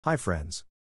Hi friends.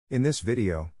 In this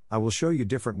video, I will show you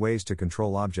different ways to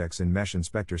control objects in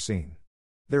MeshInspector scene.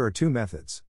 There are two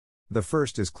methods. The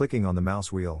first is clicking on the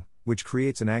mouse wheel, which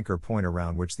creates an anchor point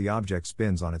around which the object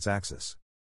spins on its axis.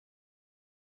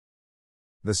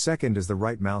 The second is the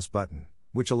right mouse button,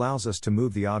 which allows us to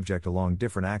move the object along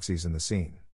different axes in the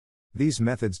scene. These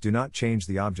methods do not change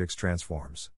the object's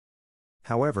transforms.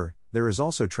 However, there is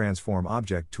also Transform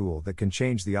Object tool that can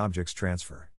change the object's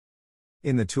transfer.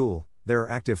 In the tool, there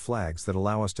are active flags that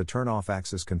allow us to turn off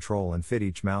axis control and fit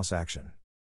each mouse action.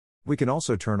 We can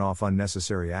also turn off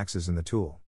unnecessary axes in the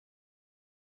tool.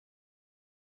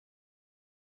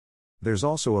 There's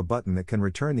also a button that can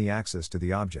return the axis to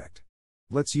the object.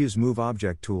 Let's use Move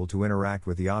Object tool to interact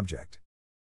with the object.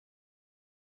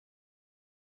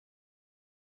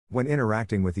 When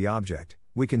interacting with the object,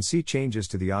 we can see changes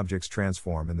to the object's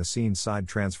transform in the scene side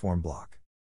transform block.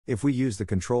 If we use the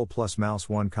Ctrl plus mouse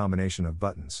 1 combination of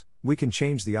buttons, we can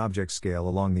change the object scale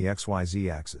along the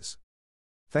XYZ axis.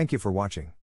 Thank you for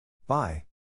watching. Bye.